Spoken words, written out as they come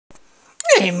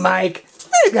Hey, Mike,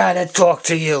 I gotta talk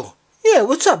to you. Yeah,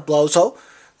 what's up, BLozo?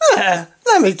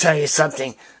 Let me tell you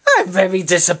something. I'm very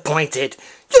disappointed.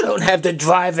 You don't have the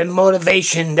drive and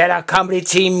motivation that our comedy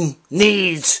team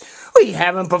needs. We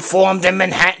haven't performed in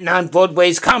Manhattan on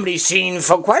Broadway's comedy scene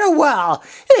for quite a while.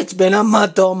 It's been a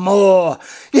month or more.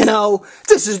 You know,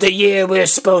 this is the year we're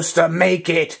supposed to make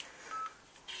it.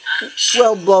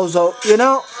 Well, BLozo, you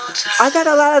know, I got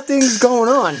a lot of things going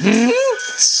on.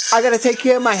 I gotta take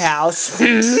care of my house.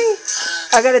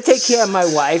 I gotta take care of my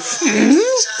wife.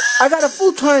 I got a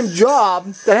full-time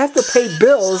job that I have to pay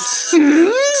bills.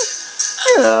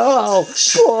 Oh,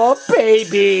 poor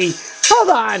baby. Hold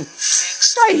on.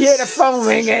 I hear the phone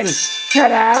ringing.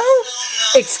 Hello?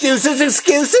 Excuses?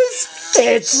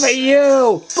 It's for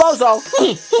you. BLozo.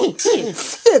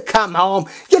 You come home.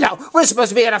 You know, we're supposed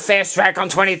to be on a fast track on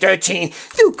 2013.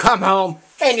 You come home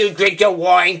and you drink your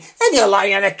wine and you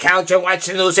lie on the couch and watch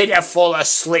the news and you fall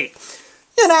asleep.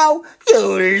 You know, you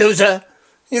loser.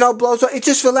 You know, BLozo, it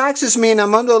just relaxes me and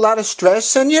I'm under a lot of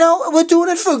stress. And, you know, we're doing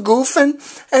it for goof. And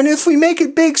if we make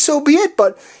it big, so be it.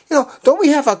 But, you know, don't we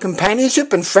have our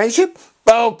companionship and friendship?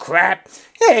 Oh, crap.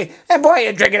 Hey, boy,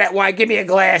 you're drinking that wine. Give me a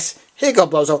glass. Here you go,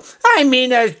 BLozo. I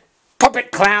mean a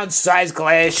puppet clown-sized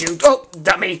glass, you... Oh,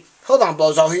 dummy. Hold on,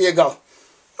 BLozo. Here you go.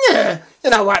 Yeah, you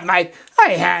know what, Mike?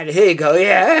 I had it. Here you go.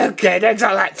 Yeah, okay, that's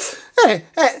all right. Hey,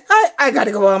 I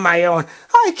gotta go on my own.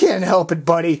 I can't help it,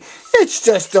 buddy. It's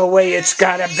just the way it's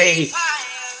gotta be.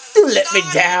 You let me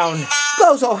down.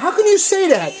 BLozo, how can you say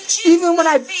that? Even when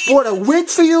I bought a wig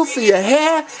for you, for your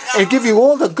hair, and give you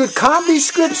all the good comedy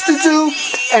scripts to do,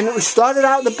 and we started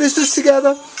out in the business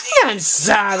together? I'm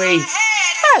sorry.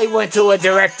 I went to a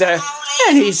director,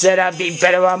 and he said I'd be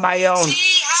better on my own.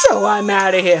 So I'm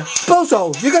out of here.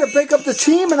 BLozo, you're gonna break up the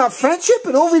team and our friendship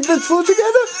and all we've been through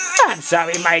together? I'm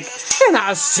sorry, Mike, and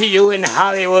I'll see you in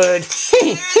Hollywood.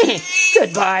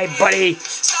 Goodbye, buddy.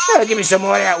 Give me some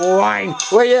more of that wine,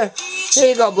 will you? Here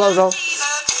you go, BLozo.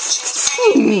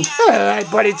 All right,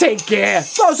 buddy, take care.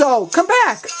 BLozo, come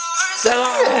back. So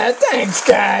long. Thanks,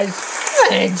 guys.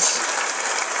 Thanks.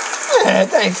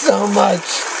 Thanks so much.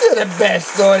 You're the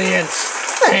best audience.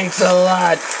 Thanks a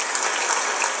lot.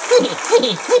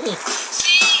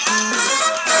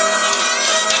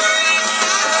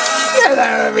 Hello,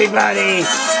 everybody.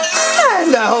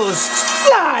 I'm the host,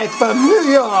 live from New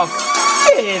York.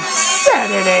 It's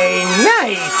Saturday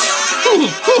night. Do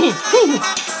you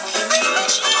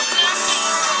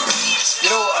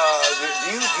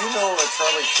know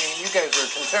Charlie Sheen? You guys are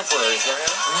contemporaries, right?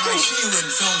 When I see you in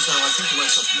films now, I think to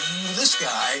myself, this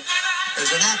guy, as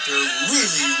an actor,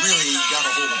 really got a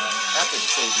hold of it. I have to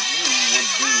say that you would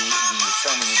be the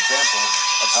shining example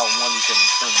of how one can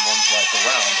turn one's life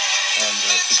around and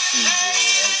succeed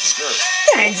as deserved.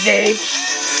 Thanks, Dave.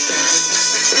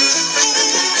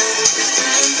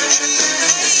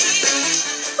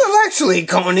 Well, actually,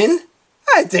 Conan,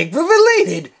 I think we're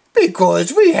related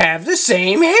because we have the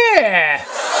same hair.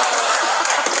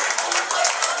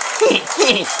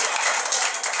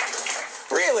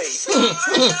 Really?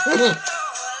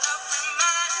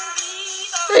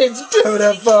 It's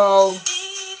beautiful.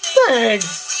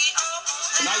 Thanks.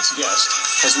 Tonight's guest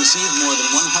has received more than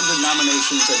 100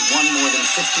 nominations and won more than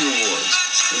 50 awards,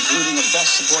 including a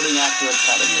Best Supporting Actor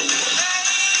Academy Award.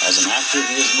 As an actor,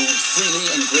 he has moved freely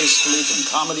and gracefully from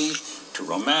comedy to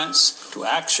romance to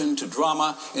action to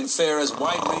drama in fare as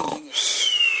wide-ranging as...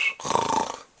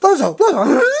 BLozo.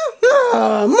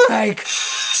 Oh, Mike.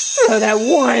 Oh, that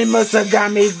wine must have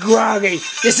got me groggy.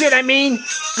 You see what I mean?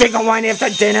 Drinking wine after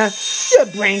dinner. Your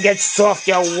brain gets soft,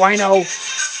 you wino.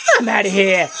 I'm out of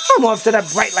here. I'm off to the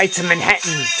bright lights of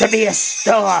Manhattan to be a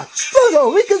star.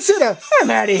 BLozo, reconsider.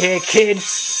 I'm out of here, kid.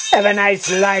 Have a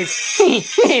nice life.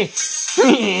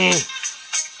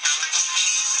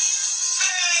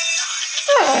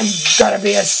 I'm gonna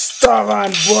be a star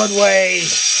on Broadway.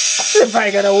 If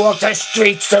I gotta walk the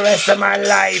streets the rest of my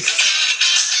life.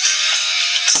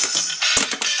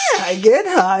 I get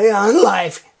high on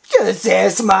life. Just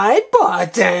ask my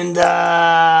bartender.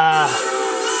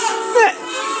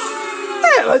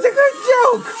 That was a good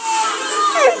joke.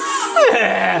 Oh,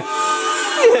 yeah.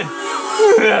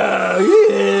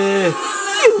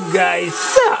 You guys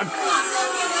suck.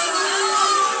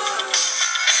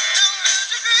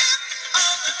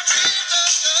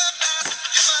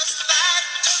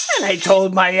 And I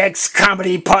told my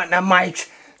ex-comedy partner Mike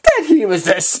that he was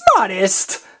the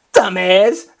smartest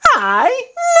dumbass I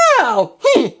know.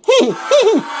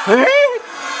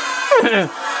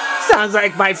 Sounds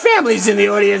like my family's in the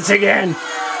audience again.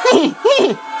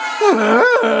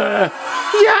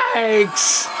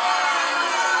 Yikes.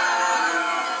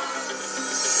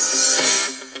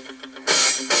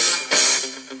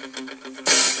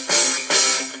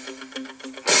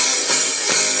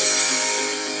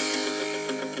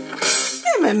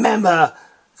 remember,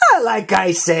 like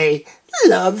I say,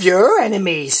 love your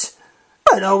enemies.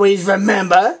 But always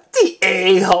remember the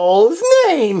a-hole's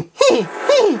name. Hey,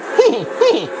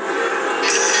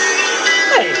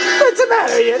 what's the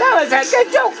matter here? That was a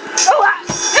good joke. Oh,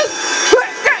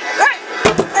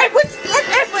 hey, what's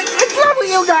wrong with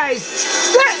you guys?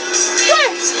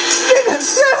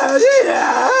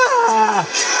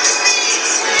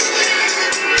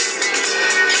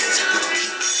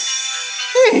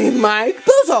 Hey, Mike.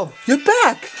 BLozo, you're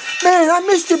back. Man, I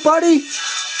missed you, buddy.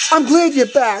 I'm glad you're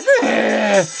back.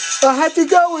 How'd you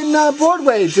go in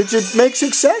Broadway? Did you make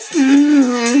success?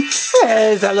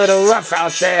 It's a little rough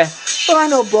out there. Well, I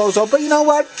know, BLozo, but you know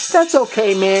what? That's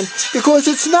okay, man. Because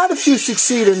it's not if you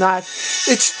succeed or not.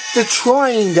 It's the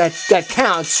trying that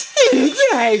counts.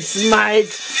 Thanks,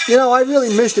 Mike. You know, I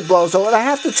really missed it, BLozo, and I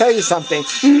have to tell you something.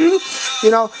 You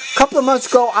know, a couple of months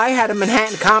ago, I had a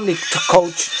Manhattan comedy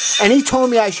coach, and he told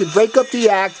me I should break up the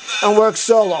act and work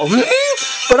solo.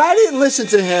 But I didn't listen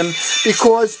to him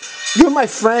because you're my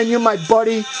friend, you're my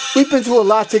buddy. We've been through a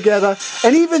lot together.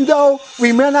 And even though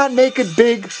we may not make it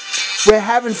big, we're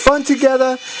having fun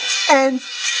together. And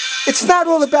it's not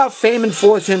all about fame and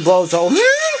fortune, BLozo.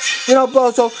 You know,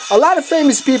 BLozo, a lot of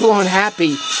famous people aren't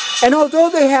happy. And although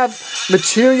they have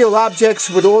material objects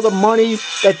with all the money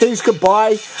that things could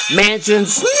buy,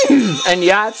 mansions and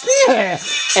yachts,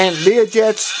 and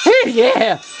Learjets,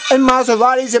 and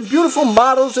Maseratis and beautiful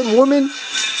models and women,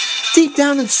 deep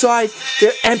down inside,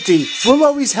 they're empty. We'll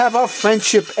always have our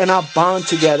friendship and our bond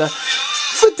together.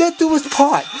 For death do us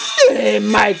part. Hey,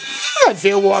 Mike, I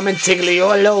feel warm and tingly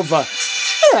all over.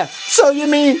 Yeah, so you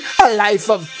mean a life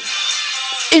of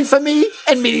infamy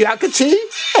and mediocrity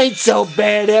ain't so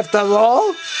bad after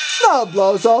all? No,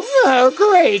 BLozo. Oh,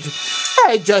 great.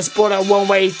 I just bought a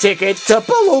one-way ticket to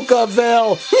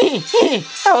Palookaville.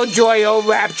 Oh, joy, oh,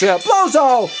 rapture.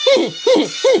 BLozo!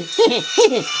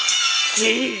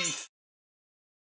 Jeez.